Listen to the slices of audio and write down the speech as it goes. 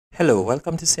Hello,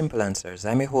 welcome to Simple Answers.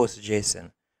 I'm your host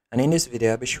Jason, and in this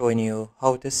video I'll be showing you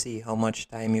how to see how much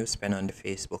time you spend on the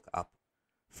Facebook app.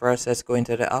 First, let's go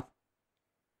into the app.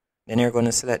 Then you're going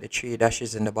to select the three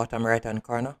dashes in the bottom right hand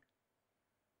corner.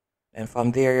 Then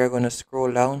from there you're going to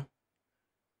scroll down,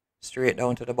 straight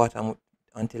down to the bottom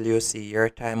until you see your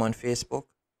time on Facebook,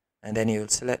 and then you'll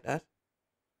select that.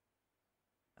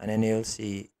 And then you'll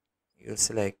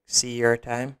select see your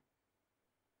time.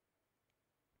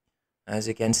 As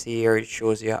you can see here, it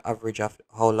shows you an average of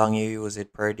how long you use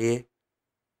it per day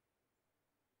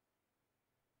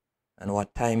and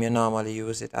what time you normally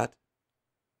use it at.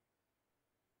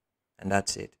 And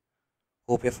that's it.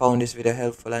 Hope you found this video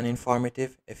helpful and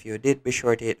informative. If you did, be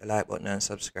sure to hit the like button and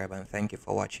subscribe, and thank you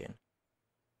for watching.